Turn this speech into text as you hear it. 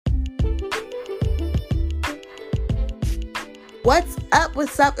What's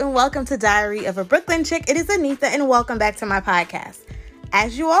up, and welcome to Diary of a Brooklyn Chick. It is Anita, and welcome back to my podcast.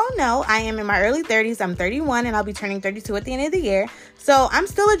 As you all know, I am in my early 30s. I'm 31, and I'll be turning 32 at the end of the year. So I'm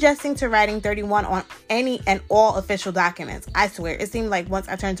still adjusting to writing 31 on any and all official documents. I swear, it seemed like once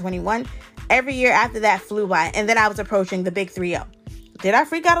I turned 21, every year after that flew by, and then I was approaching the big 3-0. Did I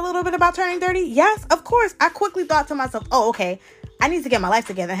freak out a little bit about turning 30? Yes, of course. I quickly thought to myself, okay, I need to get my life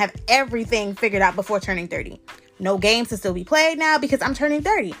together and have everything figured out before turning 30. No games to still be played now because I'm turning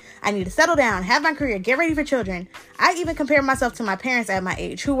 30. I need to settle down, have my career, get ready for children. I even compared myself to my parents at my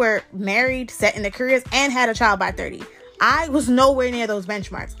age who were married, set in their careers, and had a child by 30. I was nowhere near those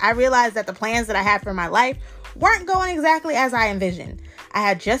benchmarks. I realized that the plans that I had for my life weren't going exactly as I envisioned. I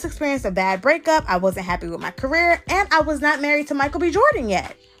had just experienced a bad breakup, I wasn't happy with my career, and I was not married to Michael B. Jordan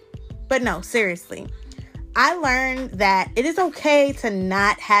yet. But no, seriously. I learned that it is okay to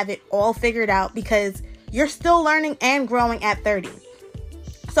not have it all figured out because you're still learning and growing at 30.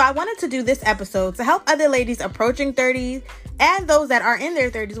 So I wanted to do this episode to help other ladies approaching 30 and those that are in their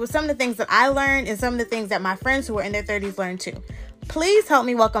 30s with some of the things that I learned and some of the things that my friends who are in their 30s learned too. Please help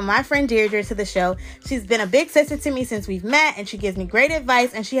me welcome my friend Deirdre to the show. She's been a big sister to me since we've met, and she gives me great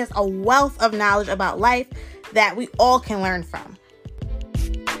advice, and she has a wealth of knowledge about life that we all can learn from.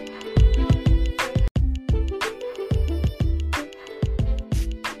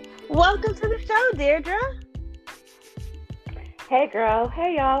 Welcome to the show, Deirdre. Hey, girl.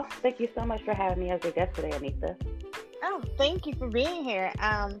 Hey, y'all. Thank you so much for having me as a guest today, Anita. Oh, thank you for being here.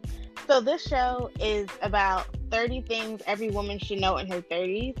 So this show is about 30 things every woman should know in her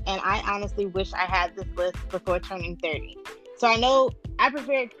 30s, and I honestly wish I had this list before turning 30. So I know I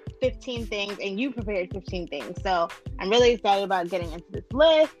prepared 15 things, and you prepared 15 things. So I'm really excited about getting into this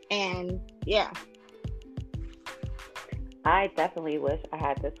list, and yeah. I definitely wish I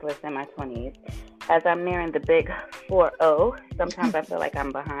had this list in my 20s. As I'm nearing the big 4-0, sometimes I feel like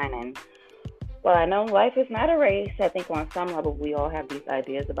I'm behind. And well, I know life is not a race. I think on some level we all have these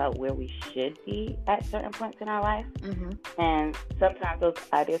ideas about where we should be at certain points in our life. Mm-hmm. And sometimes those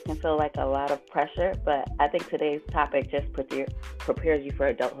ideas can feel like a lot of pressure. But I think today's topic just prepares you for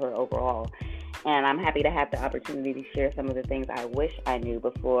adulthood overall. And I'm happy to have the opportunity to share some of the things I wish I knew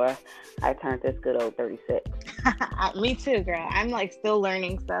before I turned this good old 36. Me too, girl. I'm like still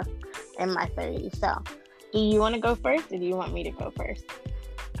learning stuff in my 30s. So, do you want to go first or do you want me to go first?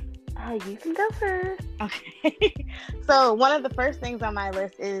 You can go first. Okay. So, one of the first things on my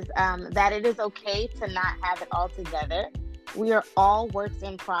list is that it is okay to not have it all together. We are all works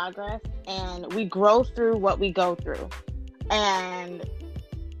in progress and we grow through what we go through. And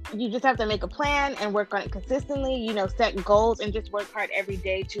you just have to make a plan and work on it consistently, set goals and just work hard every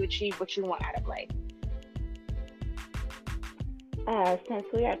day to achieve what you want out of life. Since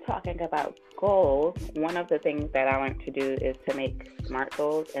we are talking about goals, one of the things that I want to do is to make SMART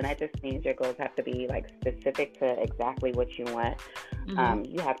goals, and that just means your goals have to be like specific to exactly what you want. Mm-hmm.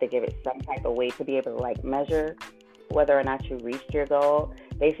 You have to give it some type of way to be able to like measure whether or not you reached your goal.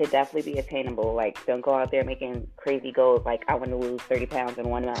 They should definitely be attainable. Like, don't go out there making crazy goals like I want to lose 30 pounds in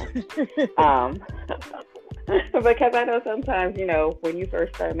 1 month. Because I know sometimes, when you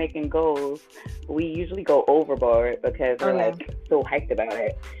first start making goals, we usually go overboard because we're like so hyped about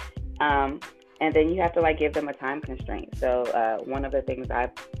it. And then you have to like give them a time constraint. So one of the things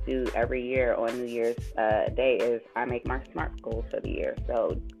I do every year on New Year's Day is I make my SMART goals for the year.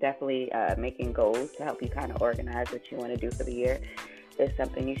 So definitely making goals to help you kind of organize what you want to do for the year is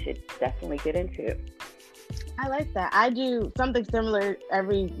something you should definitely get into. I like that. I do something similar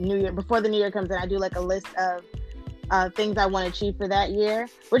every New Year. Before the New Year comes in, I do like a list of things I want to achieve for that year,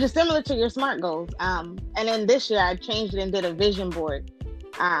 which is similar to your SMART goals. And then this year I changed it and did a vision board.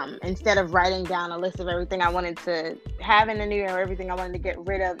 Instead of writing down a list of everything I wanted to have in the new year or everything I wanted to get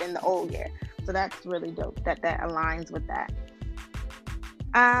rid of in the old year. So that's really dope that aligns with that.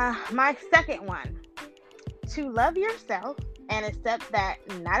 My second one, to love yourself and accept that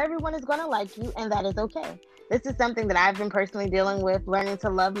not everyone is going to like you and that is okay. This is something that I've been personally dealing with, learning to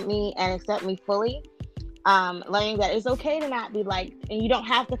love me and accept me fully. Learning that it's okay to not be liked and you don't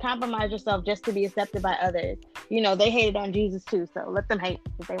have to compromise yourself just to be accepted by others. They hated on Jesus too, so let them hate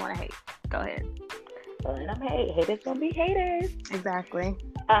if they want to hate. Go ahead. Well, let them hate. Haters gonna be haters. Exactly.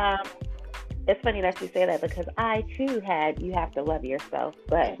 It's funny that you say that because I too had you have to love yourself,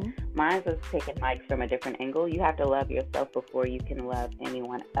 but mine was taken like from a different angle. You have to love yourself before you can love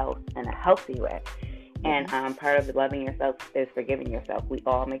anyone else in a healthy way. And part of loving yourself is forgiving yourself. We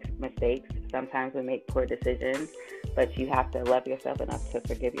all make mistakes. Sometimes we make poor decisions, but you have to love yourself enough to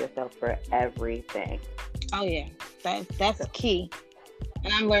forgive yourself for everything. Oh, yeah. That's key.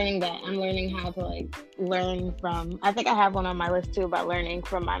 And I'm learning that. I'm learning how to like learn from. I think I have one on my list too about learning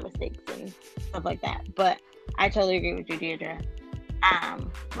from my mistakes and stuff like that. But I totally agree with you, Deirdre.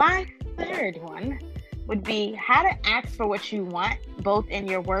 My third one would be how to ask for what you want, both in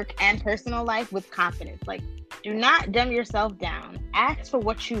your work and personal life, with confidence. Like, do not dumb yourself down. Ask for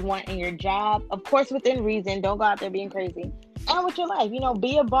what you want in your job, of course, within reason. Don't go out there being crazy. And with your life,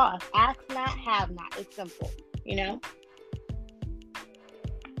 be a boss. Ask not, have not. It's simple,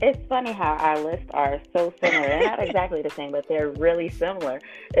 It's funny how our lists are so similar. They're not exactly the same, but they're really similar.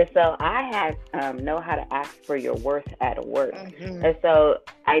 And so I know how to ask for your worth at work. Mm-hmm. And so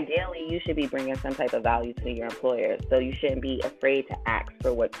ideally, you should be bringing some type of value to your employer. So you shouldn't be afraid to ask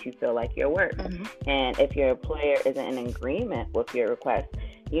for what you feel like you're worth. Mm-hmm. And if your employer isn't in agreement with your request,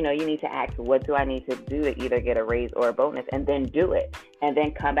 you need to ask, what do I need to do to either get a raise or a bonus? And then do it. And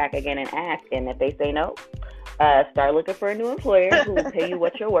then come back again and ask. And if they say no, start looking for a new employer who will pay you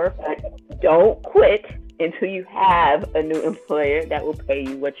what you're worth. But don't quit until you have a new employer that will pay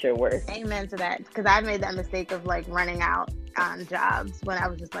you what you're worth. Amen to that. Because I made that mistake of like running out on jobs when I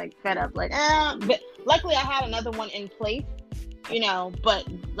was just like fed up. Like, but luckily I had another one in place, but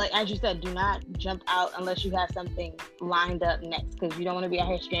like, as you said, do not jump out unless you have something lined up next, because you don't want to be out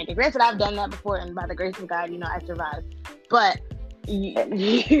here stranded. Granted, I've done that before, and by the grace of God, I survived. But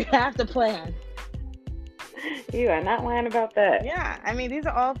you have to plan. You are not lying about that. Yeah, I mean, these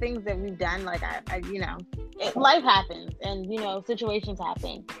are all things that we've done. Like, life happens, and situations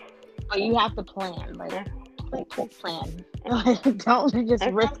happen, but you have to plan. Like plan. Don't just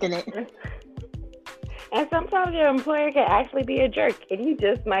risking it. And sometimes your employer can actually be a jerk, and you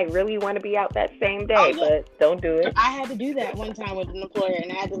just might really want to be out that same day, but don't do it. I had to do that one time with an employer, and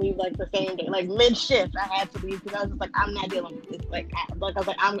I had to leave like the same day, like mid shift. I had to leave because I was just like, I'm not dealing with this. Like I was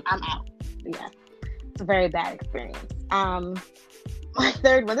like, I'm out. Yeah. It's a very bad experience. My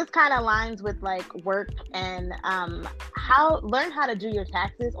third one, this kind of aligns with like work and learn how to do your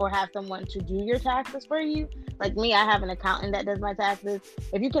taxes, or have someone to do your taxes for you. Like me, I have an accountant that does my taxes.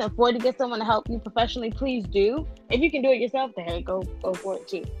 If you can afford to get someone to help you professionally, please do. If you can do it yourself, then hey, go for it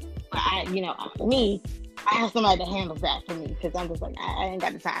too. But I have somebody that handles that for me, because I'm just like, I ain't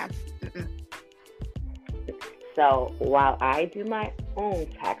got the time. Mm-mm. So while I do my own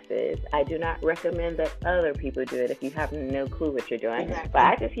taxes, I do not recommend that other people do it if you have no clue what you're doing. Exactly. But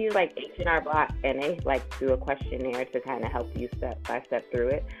I just use like H&R Block, and they like do a questionnaire to kind of help you step by step through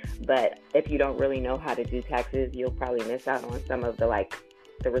it. But if you don't really know how to do taxes, you'll probably miss out on some of the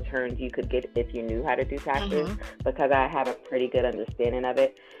returns you could get if you knew how to do taxes, because I have a pretty good understanding of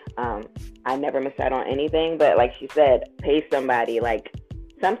it. I never miss out on anything, but like she said, pay somebody. Like,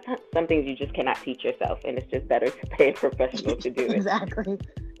 some things you just cannot teach yourself, and it's just better to pay a professional to do it. Exactly.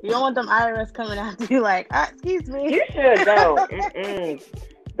 You don't want them IRS coming after you like, excuse me. You sure don't.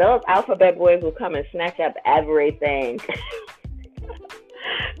 Those alphabet boys will come and snatch up everything.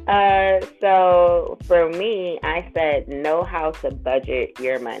 So for me, I said know how to budget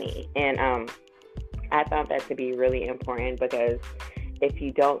your money. And I found that to be really important, because if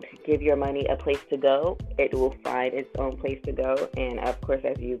you don't give your money a place to go, it will find its own place to go. And of course,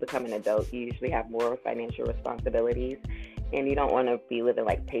 as you become an adult, you usually have more financial responsibilities, and you don't want to be living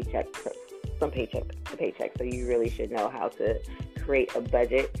like from paycheck to paycheck. So you really should know how to create a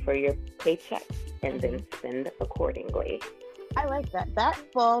budget for your paycheck and then spend accordingly. I like that. That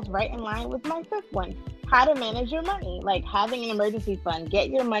falls right in line with my fifth one. How to manage your money, like having an emergency fund. Get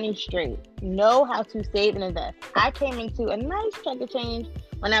your money straight. Know how to save and invest. I came into a nice chunk of change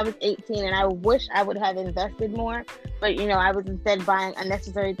when I was 18, and I wish I would have invested more. But, I was instead buying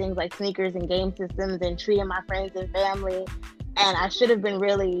unnecessary things like sneakers and game systems and treating my friends and family. And I should have been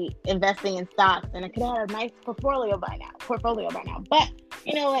really investing in stocks, and I could have had a nice portfolio by now. But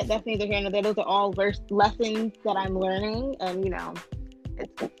you know what? That's neither here nor there. Those are all lessons that I'm learning, and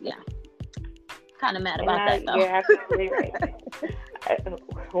it's kind of mad about that though. You're absolutely right.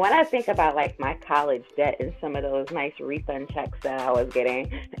 When I think about like my college debt and some of those nice refund checks that I was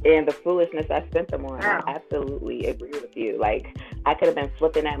getting and the foolishness I spent them on, I absolutely agree with you. Like, I could have been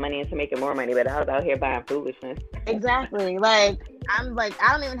flipping that money into making more money, but I was out here buying foolishness. Exactly. Like, I'm like,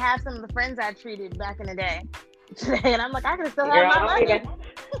 I don't even have some of the friends I treated back in the day today, and I'm like, I could still have my money.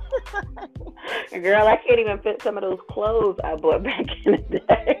 Girl, I can't even fit some of those clothes I bought back in the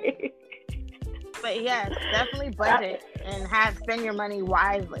day. But yes, definitely budget and spend your money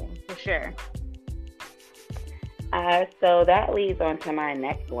wisely, for sure. So that leads on to my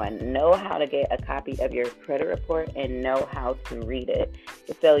next one. Know how to get a copy of your credit report and know how to read it.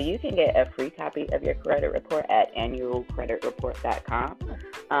 So you can get a free copy of your credit report at annualcreditreport.com.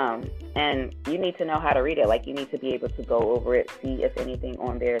 And you need to know how to read it. Like, you need to be able to go over it, see if anything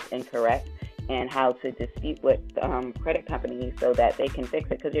on there is incorrect, and how to dispute with credit companies so that they can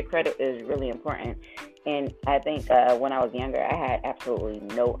fix it, because your credit is really important. And I think when I was younger, I had absolutely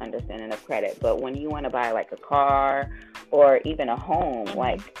no understanding of credit. But when you want to buy like a car or even a home,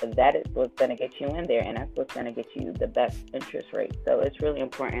 like, that is what's going to get you in there, and that's what's going to get you the best interest rate. So it's really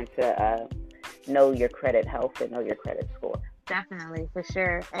important to know your credit health and know your credit score. Definitely, for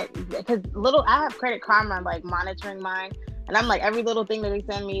sure. Because I have Credit Karma, like, monitoring mine. And I'm like, every little thing that they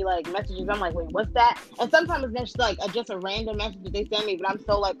send me, like, messages, I'm like, wait, what's that? And sometimes it's just like just a random message that they send me, but I'm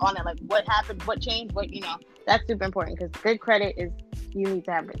so like on it, like, what happened, what changed, that's super important, because good credit you need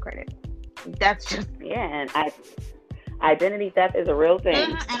to have good credit. That's just and identity theft is a real thing.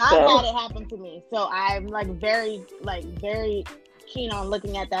 And I've had it happen to me, so I'm like very keen on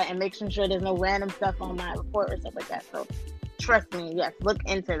looking at that and making sure there's no random stuff on my report or stuff like that. So trust me, yes, look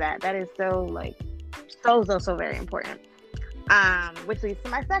into that. That is so very important. Which leads to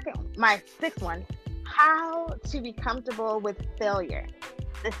my sixth one, how to be comfortable with failure.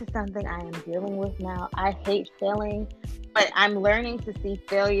 This is something I am dealing with now. I hate failing, but I'm learning to see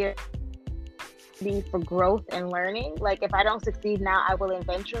failure be for growth and learning. Like, if I don't succeed now, I will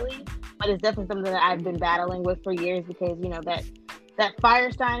eventually, but it's definitely something that I've been battling with for years, because, that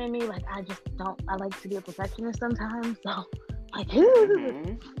fire sign in me, like, I like to be a perfectionist sometimes. So, like,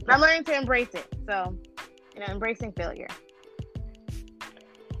 I'm learning to embrace it. So, embracing failure.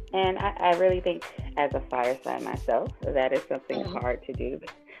 And I really think, as a fire sign myself, that is something hard to do,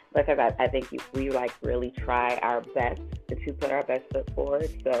 because I think we like really try our best to put our best foot forward.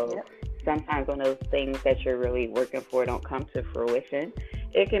 So sometimes when those things that you're really working for don't come to fruition,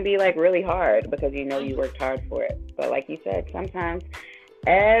 it can be like really hard, because you worked hard for it. But like you said, sometimes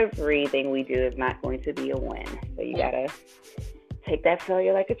everything we do is not going to be a win. So you gotta take that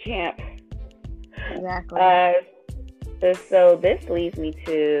failure like a champ. Exactly. So this leads me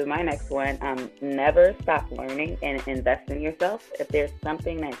to my next one. Never stop learning and invest in yourself. If there's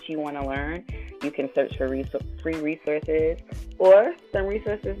something that you want to learn, you can search for free resources, or some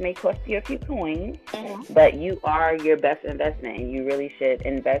resources may cost you a few coins, but you are your best investment, and you really should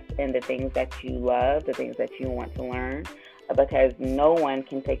invest in the things that you love, the things that you want to learn, because no one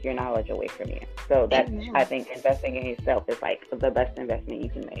can take your knowledge away from you. So I think investing in yourself is like the best investment you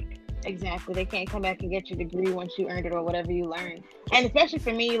can make. Exactly. They can't come back and get your degree once you earned it or whatever you learned. And especially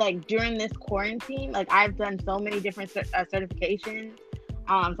for me, like, during this quarantine, like, I've done so many different certifications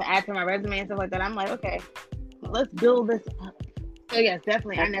to add to my resume and stuff like that. I'm like, okay, let's build this up. So yes,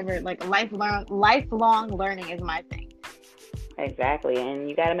 definitely. I never, like, lifelong learning is my thing. Exactly. And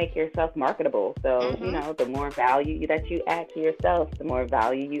you got to make yourself marketable. So, the more value that you add to yourself, the more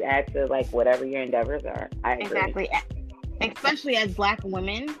value you add to, like, whatever your endeavors are. I agree. Exactly. Especially as Black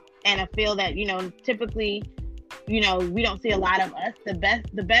women. And I feel that, typically, we don't see a lot of us. The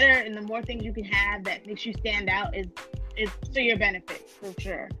better and the more things you can have that makes you stand out is to your benefit, for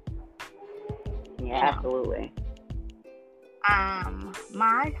sure. Yeah, absolutely.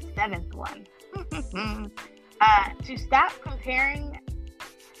 My seventh one. To stop comparing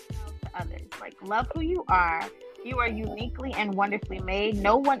to others. Like, love who you are. You are uniquely and wonderfully made.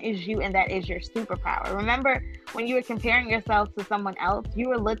 No one is you, and that is your superpower. Remember, when you were comparing yourself to someone else, you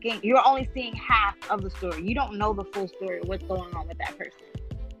were only seeing half of the story. You don't know the full story of what's going on with that person.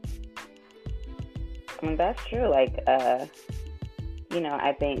 That's true. Like, I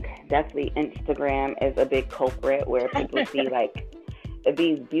think definitely Instagram is a big culprit, where people see, like,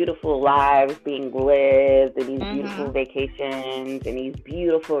 these beautiful lives being lived, and these beautiful vacations, and these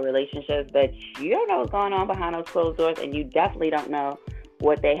beautiful relationships, but you don't know what's going on behind those closed doors, and you definitely don't know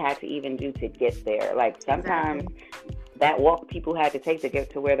what they had to even do to get there. Like, sometimes that walk people had to take to get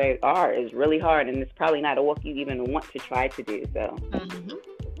to where they are is really hard, and it's probably not a walk you even want to try to do. So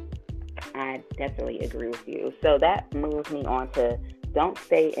I definitely agree with you. So that moves me on to, don't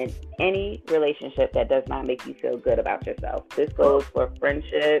stay in any relationship that does not make you feel good about yourself. This goes for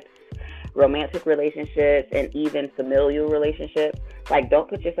friendships, romantic relationships, and even familial relationships. Like, don't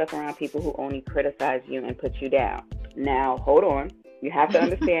put yourself around people who only criticize you and put you down. Now, hold on. You have to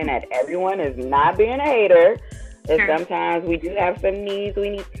understand that everyone is not being a hater. And sometimes we do have some needs,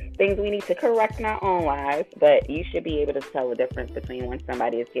 things we need to correct in our own lives, but you should be able to tell the difference between when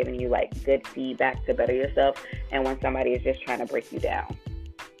somebody is giving you, like, good feedback to better yourself, and when somebody is just trying to break you down.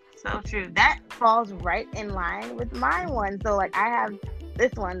 So true. That falls right in line with my one. So, like, I have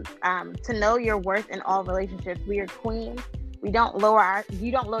this one. To know your worth in all relationships. We are queens. You don't lower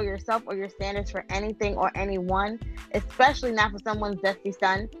yourself or your standards for anything or anyone, especially not for someone's dusty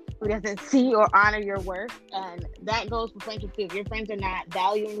son who doesn't see or honor your worth. And that goes for friendships too. If your friends are not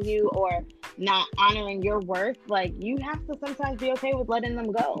valuing you or not honoring your worth, like, you have to sometimes be okay with letting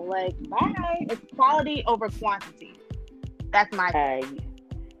them go. Like, bye. It's quality over quantity. That's my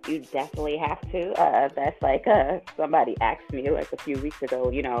you definitely have to. That's like somebody asked me like a few weeks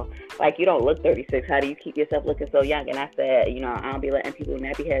ago, like, you don't look 36. How do you keep yourself looking so young? And I said, I don't be letting people with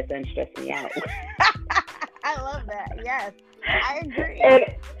nappy hair son stress me out. I love that. Yes, I agree. And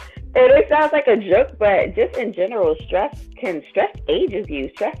it sounds like a joke, but just in general, stress ages you.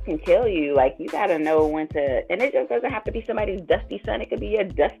 Stress can kill you. Like, you gotta know when to, and it just doesn't have to be somebody's dusty son. It could be your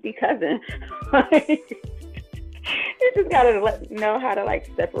dusty cousin. You just gotta know how to like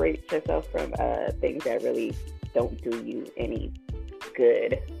separate yourself from things that really don't do you any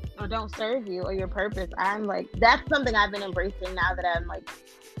good or don't serve you or your purpose. I'm like, that's something I've been embracing now that I'm like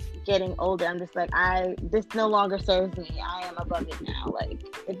getting older. I'm just like, this no longer serves me. I am above it now. Like,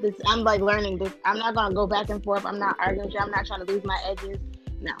 I'm like learning this. I'm not gonna go back and forth. I'm not arguing with you. I'm not trying to lose my edges.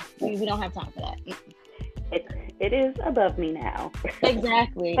 No, we don't have time for that. It is above me now.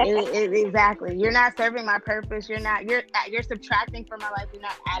 Exactly. Exactly. You're not serving my purpose. You're subtracting from my life. You're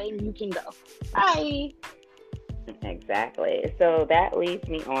not adding. You can go. Bye. Exactly. So that leads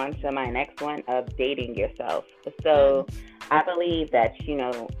me on to my next one of dating yourself. So I believe that,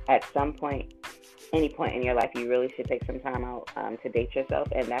 at some point, any point in your life, you really should take some time out to date yourself.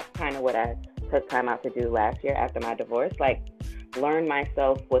 And that's kind of what I took time out to do last year after my divorce. Like, learn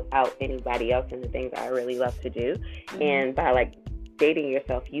myself without anybody else and the things I really love to do. And by like dating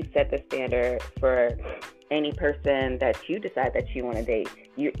yourself, you set the standard for any person that you decide that you want to date.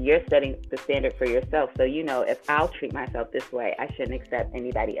 You're setting the standard for yourself. So, if I'll treat myself this way, I shouldn't accept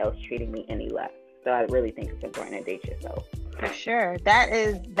anybody else treating me any less. So I really think it's important to date yourself. For sure. That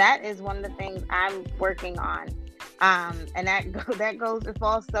is one of the things I'm working on. And it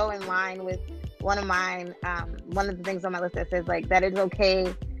falls so in line with one of mine. One of the things on my list that says like that it's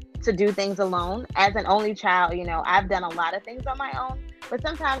okay to do things alone. As an only child, I've done a lot of things on my own, but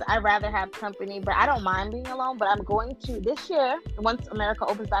sometimes I'd rather have company. But I don't mind being alone. But I'm going to this year, once America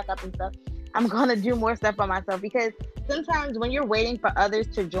opens back up and stuff, I'm going to do more stuff by myself, because sometimes when you're waiting for others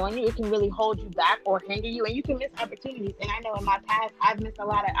to join you, it can really hold you back or hinder you, and you can miss opportunities. And I know in my past, I've missed a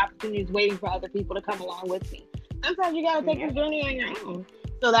lot of opportunities waiting for other people to come along with me. Sometimes you got to take this journey on your own.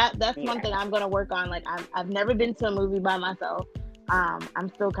 So that's one thing I'm going to work on. Like, I've never been to a movie by myself. I'm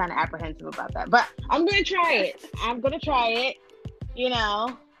still kind of apprehensive about that, but I'm going to try it. It's good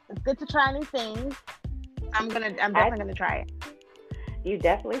to try new things. I'm definitely going to try it. You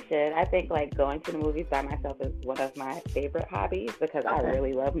definitely should. I think like going to the movies by myself is one of my favorite hobbies, because I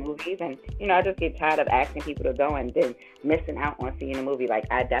really love movies, and I just get tired of asking people to go and then missing out on seeing a movie. Like,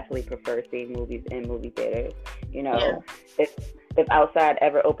 I definitely prefer seeing movies in movie theaters. If outside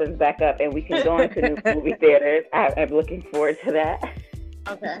ever opens back up and we can go into new movie theaters, I'm looking forward to that.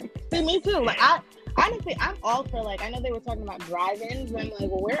 Okay. See, me too. Like, honestly, I'm all for, like, I know they were talking about drive-ins, and I'm like,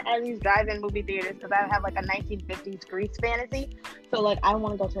 well, where are these drive-in movie theaters? Because I have, like, a 1950s Grease fantasy. So, like, I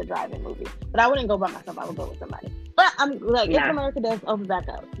want to go to a drive-in movie. But I wouldn't go by myself. I would go with somebody. But I'm, like, if America does open back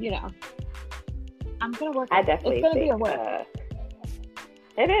up, I'm going to work. I definitely It's going to be a work.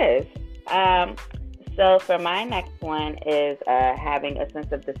 It is. So, for my next one is having a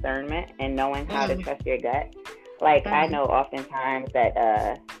sense of discernment and knowing how to trust your gut. Like, I know oftentimes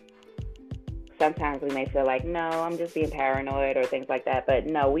that... sometimes we may feel like, no, I'm just being paranoid or things like that. But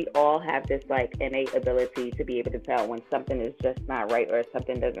no, we all have this like innate ability to be able to tell when something is just not right or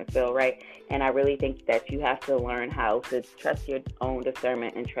something doesn't feel right. And I really think that you have to learn how to trust your own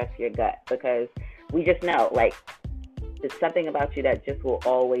discernment and trust your gut, because we just know, like, there's something about you that just will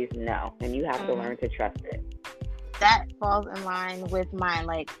always know, and you have to learn to trust it. That falls in line with mine.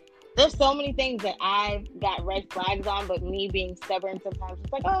 Like, there's so many things that I've got red flags on, but me being stubborn sometimes,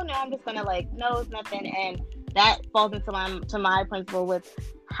 it's like, oh no, I'm just gonna like, no, it's nothing. And that falls into my principle with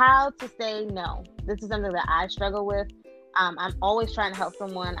how to say no. This is something that I struggle with. I'm always trying to help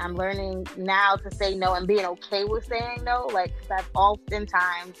someone. I'm learning now to say no and being okay with saying no. Like, cause I've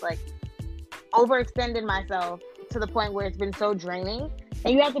oftentimes like overextended myself to the point where it's been so draining.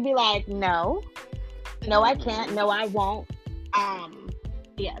 And you have to be like, no, I can't. No, I won't.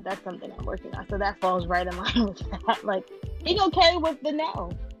 Yeah, that's something I'm working on. So that falls right in line with that. Like, being okay with the no.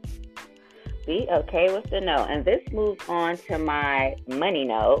 Be okay with the no. And this moves on to my money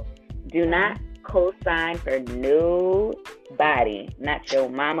note. Do not co-sign for nobody. Not your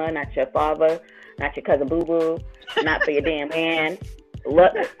mama, not your father, not your cousin boo-boo, not for your damn man.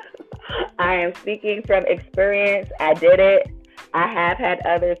 Look, I am speaking from experience. I did it. I have had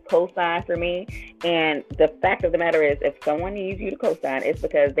others co-sign for me, and the fact of the matter is, if someone needs you to co-sign, it's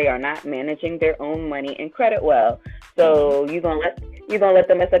because they are not managing their own money and credit well. So you gonna let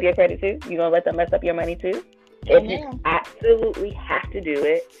them mess up your credit too? You gonna let them mess up your money too? If you absolutely have to do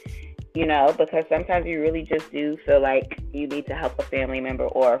it, because sometimes you really just do feel like you need to help a family member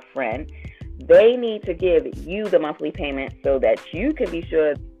or a friend. They need to give you the monthly payment so that you can be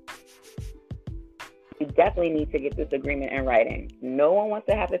sure. You definitely need to get this agreement in writing. No one wants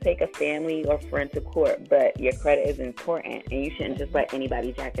to have to take a family or friend to court, but your credit is important, and you shouldn't just let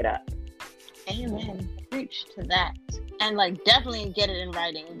anybody jack it up. Amen. Preach to that. And definitely get it in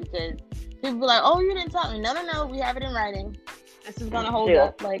writing, because people be like, oh, you didn't tell me. No, we have it in writing. This is going to hold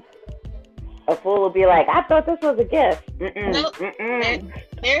up. A fool will be like, I thought this was a gift. Nope.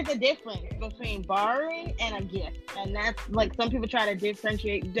 There's a difference between borrowing and a gift. And that's some people try to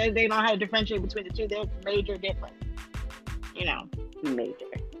differentiate. They don't know how to differentiate between the two. There's a major difference. Major.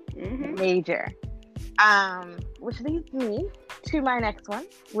 Mm-hmm. Major. Which leads me to my next one,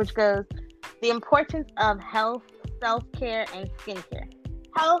 which goes, the importance of health, self-care, and skincare.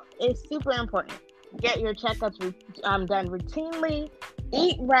 Health is super important. Get your checkups done routinely.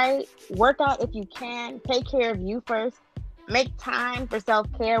 Eat right. Work out if you can. Take care of you first. Make time for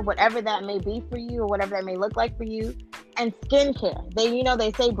self-care, whatever that may be for you or whatever that may look like for you. And skincare.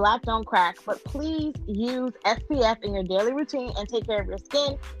 They say black don't crack, but please use SPF in your daily routine and take care of your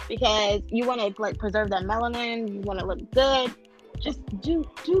skin, because you want to preserve that melanin. You want to look good. Just do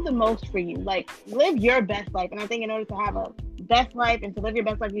the most for you. Live your best life. And I think in order to have a best life and to live your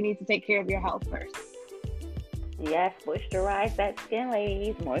best life, you need to take care of your health first. Yes, moisturize that skin,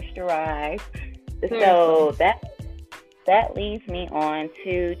 ladies. Moisturize. So that leads me on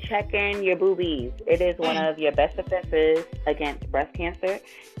to checking your boobies. It is one of your best defenses against breast cancer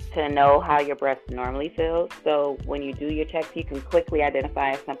to know how your breast normally feels. So when you do your checks, you can quickly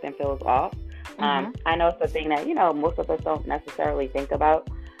identify if something feels off. I know it's a thing that, most of us don't necessarily think about,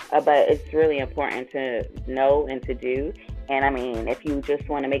 but it's really important to know and to do. And I mean, if you just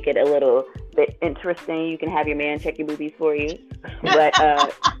want to make it a little bit interesting, you can have your man check your boobies for you. But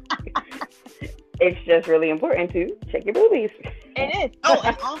it's just really important to check your boobies. It is. Oh,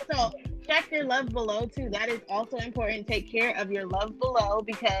 and also check your love below too. That is also important. Take care of your love below,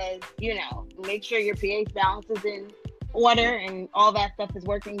 because, make sure your pH balance is in order and all that stuff is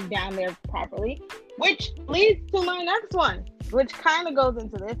working down there properly. Which leads to my next one, which kind of goes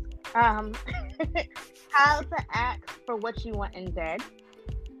into this. How to ask for what you want in bed.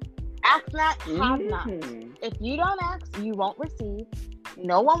 Ask not, have not. If you don't ask, you won't receive.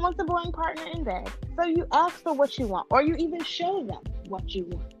 No one wants a boring partner in bed. So you ask for what you want, or you even show them what you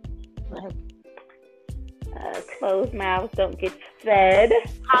want. Closed mouths don't get fed.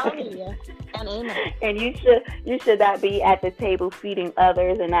 Hallelujah and amen. And you should not be at the table feeding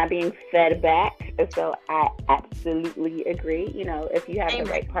others and not being fed back. So I absolutely agree. If you have the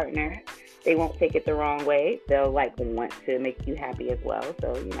right partner, they won't take it the wrong way. They'll want to make you happy as well.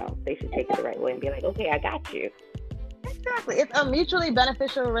 So they should take it the right way and be like, okay, I got you. Exactly. It's a mutually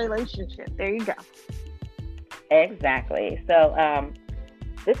beneficial relationship. There you go. Exactly. So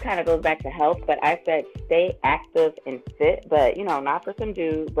this kind of goes back to health, but I said stay active and fit, but not for some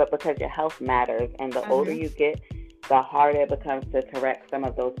dude, but because your health matters. And the older you get, the harder it becomes to correct some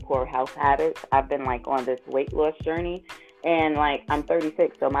of those poor health habits. I've been on this weight loss journey, and I'm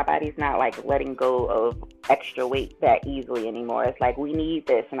 36, so my body's not letting go of extra weight that easily anymore. It's we need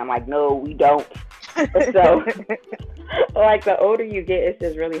this, and I'm like, no, we don't. So the older you get, it's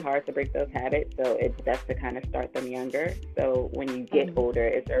just really hard to break those habits. So it's best to kind of start them younger. So when you get older,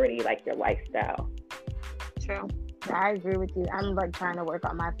 it's already your lifestyle. True. I agree with you. I'm trying to work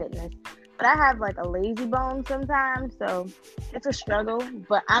on my fitness, but I have a lazy bone sometimes, so it's a struggle.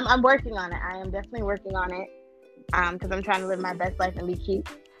 But I'm working on it. I am definitely working on it, because I'm trying to live my best life and be cute.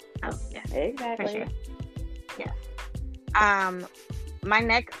 Oh yeah, exactly. For sure. Yeah. My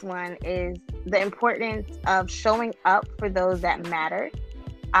next one is the importance of showing up for those that matter.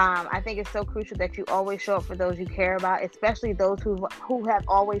 I think it's so crucial that you always show up for those you care about, especially those who have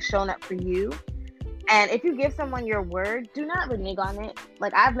always shown up for you. And if you give someone your word, do not renege on it.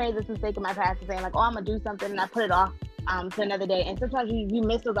 I've made this mistake in my past of saying oh, I'm gonna do something, and I put it off to another day. And sometimes you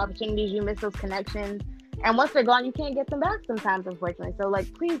miss those opportunities, you miss those connections. And once they're gone, you can't get them back sometimes, unfortunately. So,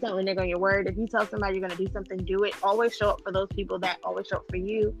 please don't renege on your word. If you tell somebody you're going to do something, do it. Always show up for those people that always show up for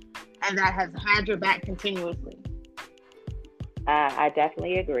you and that has had your back continuously. I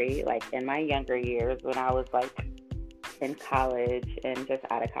definitely agree. In my younger years, when I was in college and just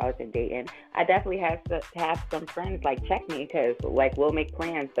out of college and dating, I definitely have to have some friends like check me, because like we'll make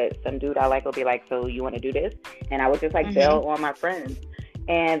plans, but some dude I like will be like, so you want to do this? And I would just like bail on my friends.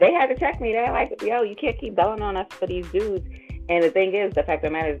 And they had to check me. They're like, yo, you can't keep bailing on us for these dudes. And the thing is, the fact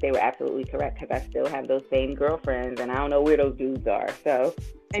of the matter is they were absolutely correct, because I still have those same girlfriends, and I don't know where those dudes are. So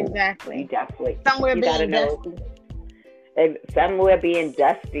exactly, you definitely somewhere you being dusty. Somewhere being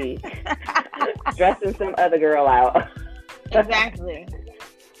dusty, stressing some other girl out. Exactly,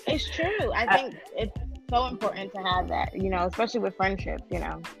 it's true. I think it's so important to have that, especially with friendships.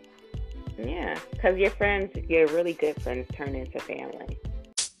 Yeah, because your really good friends turn into family.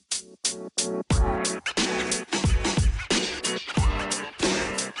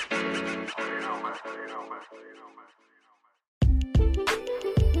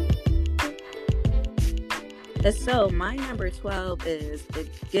 So my number 12 is to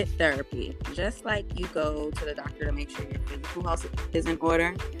get therapy. Just like you go to the doctor to make sure your physical health is in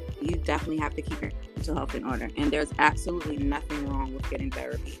order, you definitely have to keep your mental health in order. And there's absolutely nothing wrong with getting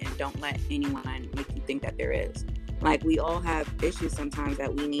therapy, and don't let anyone make you think that there is. Like, we all have issues sometimes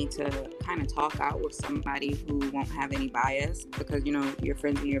that we need to kind of talk out with somebody who won't have any bias, because, your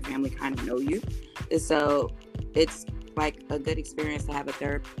friends and your family kind of know you. And so it's like a good experience to have a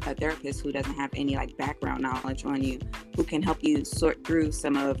therapist who doesn't have any like background knowledge on you, who can help you sort through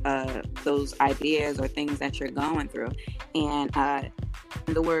some of those ideas or things that you're going through. And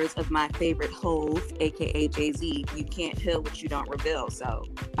in the words of my favorite Hove, aka Jay-Z, you can't heal what you don't reveal. So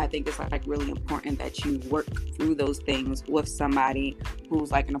I think it's like really important that you work through those things with somebody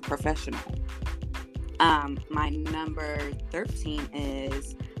who's like a professional. My number 13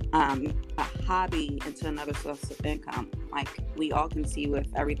 is a hobby into another source of income. Like, we all can see with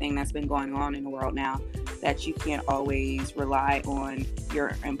everything that's been going on in the world now, that you can't always rely on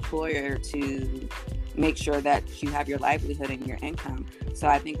your employer to make sure that you have your livelihood and your income. So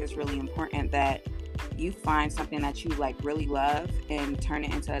I think it's really important that you find something that you like really love and turn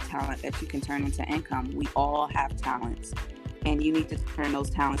it into a talent that you can turn into income. We all have talents, and you need to turn those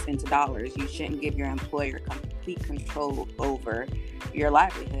talents into dollars. You shouldn't give your employer complete control over your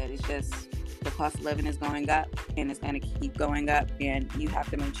livelihood. It's just the cost of living is going up, and it's going to keep going up, and you have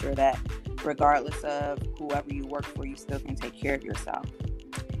to make sure that regardless of whoever you work for, you still can take care of yourself.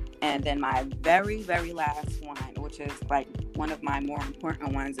 And then my very, very last one, which is like one of my more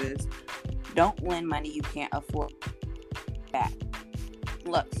important ones, is don't lend money you can't afford back.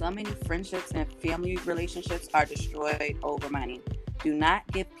 Look, so many friendships and family relationships are destroyed over money. Do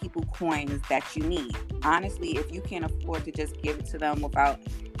not give people coins that you need. Honestly, if you can't afford to just give it to them without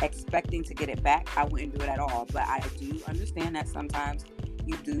expecting to get it back, I wouldn't do it at all. But I do understand that sometimes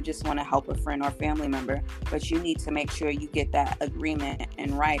you do just want to help a friend or family member, but you need to make sure you get that agreement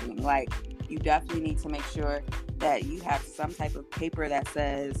in writing. Like, you definitely need to make sure that you have some type of paper that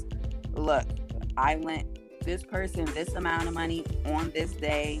says, look, I lent this person this amount of money on this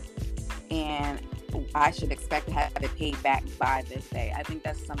day, and I should expect to have it paid back by this day. I think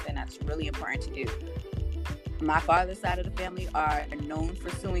that's something that's really important to do. My father's side of the family are known for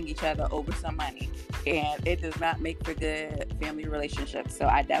suing each other over some money, and it does not make for good family relationships. So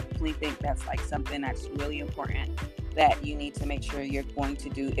I definitely think that's like something that's really important that you need to make sure you're going to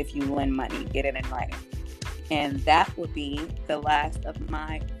do if you lend money. Get it in writing. And that would be the last of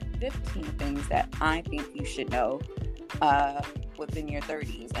my 15 things that I think you should know within your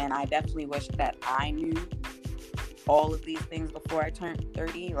 30s. And I definitely wish that I knew all of these things before I turned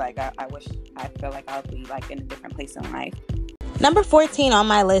 30. Like, I feel like I would be like in a different place in life. Number 14 on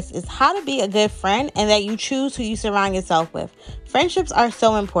my list is how to be a good friend, and that you choose who you surround yourself with. Friendships are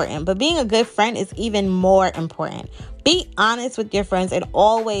so important, but being a good friend is even more important. Be honest with your friends and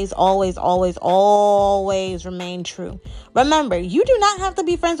always, always, always, always remain true. Remember, you do not have to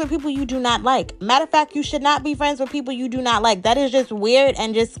be friends with people you do not like. Matter of fact, you should not be friends with people you do not like. That is just weird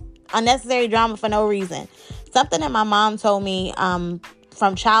and just unnecessary drama for no reason. Something that my mom told me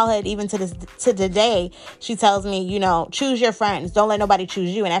from childhood even to today, she tells me, choose your friends. Don't let nobody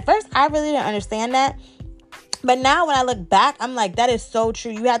choose you. And at first, I really didn't understand that. But now when I look back, I'm like, that is so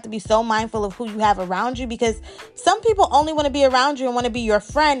true. You have to be so mindful of who you have around you, because some people only want to be around you and want to be your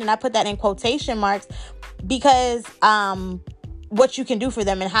friend. And I put that in quotation marks because what you can do for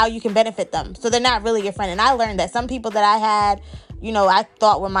them and how you can benefit them. So they're not really your friend. And I learned that some people that I had, I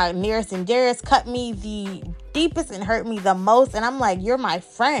thought were my nearest and dearest, cut me the deepest and hurt me the most. And I'm like, you're my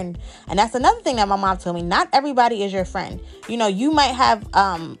friend. And that's another thing that my mom told me. Not everybody is your friend. You might have,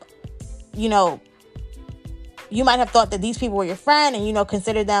 you might have thought that these people were your friend and,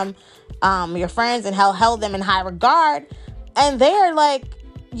 consider them your friends and held them in high regard. And they're like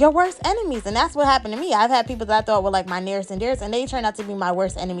your worst enemies. And that's what happened to me. I've had people that I thought were like my nearest and dearest, and they turned out to be my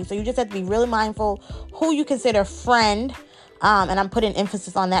worst enemies. So you just have to be really mindful who you consider friend. And I'm putting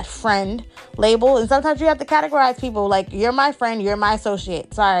emphasis on that friend label. And sometimes you have to categorize people like, you're my friend, you're my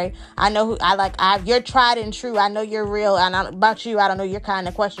associate. Sorry. I know who you're tried and true. I know you're real. And about you, I don't know, you're kind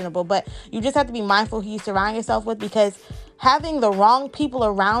of questionable. But you just have to be mindful who you surround yourself with, because having the wrong people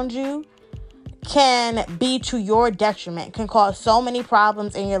around you can be to your detriment, can cause so many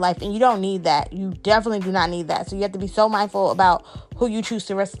problems in your life, and you don't need that. You definitely do not need that. So you have to be so mindful about who you choose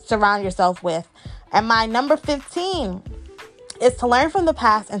to surround yourself with. And my number 15 is to learn from the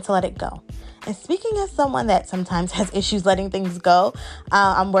past and to let it go. And speaking as someone that sometimes has issues letting things go,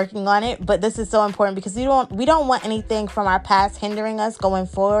 I'm working on it. But this is so important because we don't want anything from our past hindering us going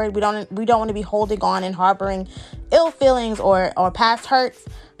forward. We don't want to be holding on and harboring ill feelings or past hurts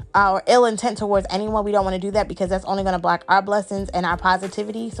or ill intent towards anyone. We don't want to do that because that's only going to block our blessings and our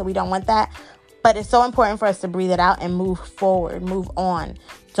positivity. So we don't want that. But it's so important for us to breathe it out and move forward, move on.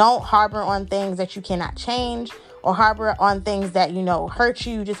 Don't harbor on things that you cannot change, or harbor on things that, hurt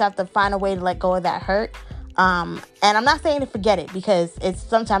you. You just have to find a way to let go of that hurt. And I'm not saying to forget it, because it's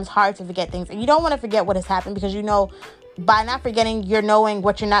sometimes hard to forget things. And you don't want to forget what has happened, because by not forgetting, you're knowing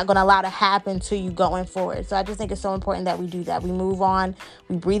what you're not going to allow to happen to you going forward. So I just think it's so important that we do that. We move on,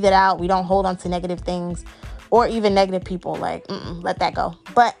 we breathe it out. We don't hold on to negative things or even negative people. Let that go.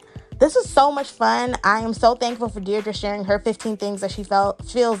 But this was so much fun. I am so thankful for Deirdre sharing her 15 things that she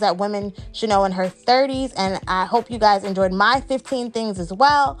feels that women should know in her 30s. And I hope you guys enjoyed my 15 things as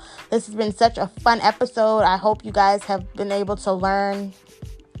well. This has been such a fun episode. I hope you guys have been able to learn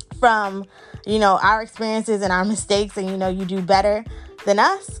from, our experiences and our mistakes, and, you do better than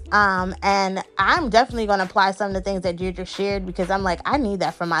us. And I'm definitely going to apply some of the things that Deirdre shared, because I'm like, I need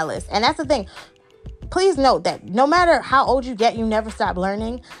that for my list. And that's the thing. Please note that no matter how old you get, you never stop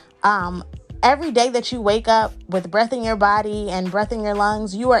learning. Every day that you wake up with breath in your body and breath in your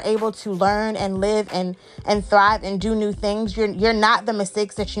lungs, you are able to learn and live and thrive and do new things. You're not the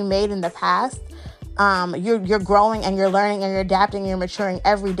mistakes that you made in the past. You're growing and you're learning and you're adapting and you're maturing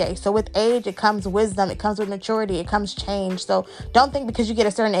every day. So with age, it comes wisdom, it comes with maturity, it comes change. So don't think because you get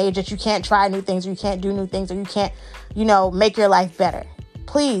a certain age that you can't try new things, or you can't do new things, or you can't, make your life better.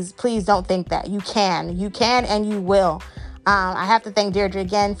 Please don't think that. You can and you will. I have to thank Deirdre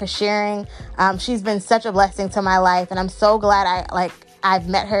again for sharing. She's been such a blessing to my life, and I'm so glad I've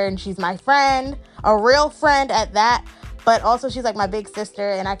met her, and she's my friend, a real friend at that. But also she's like my big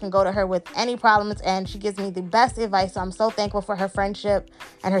sister, and I can go to her with any problems, and she gives me the best advice. So I'm so thankful for her friendship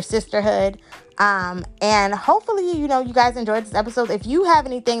and her sisterhood. And hopefully, you guys enjoyed this episode. If you have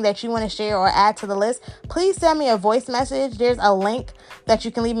anything that you want to share or add to the list, please send me a voice message. There's a link that you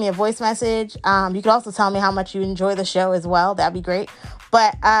can leave me a voice message. You can also tell me how much you enjoy the show as well. That'd be great.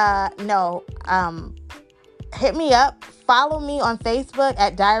 But hit me up. Follow me on Facebook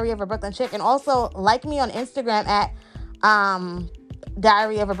at Diary of a Brooklyn Chick, and also like me on Instagram at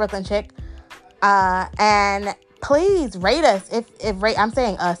Diary of a Brooklyn Chick. And please rate us. I'm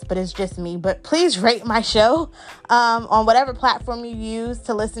saying us, but it's just me. But please rate my show on whatever platform you use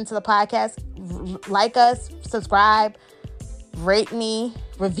to listen to the podcast. Like us, subscribe, rate me,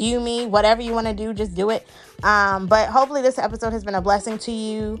 review me, whatever you want to do, just do it. But hopefully this episode has been a blessing to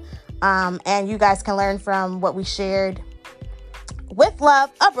you, and you guys can learn from what we shared. With love,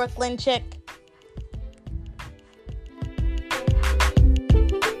 a Brooklyn Chick.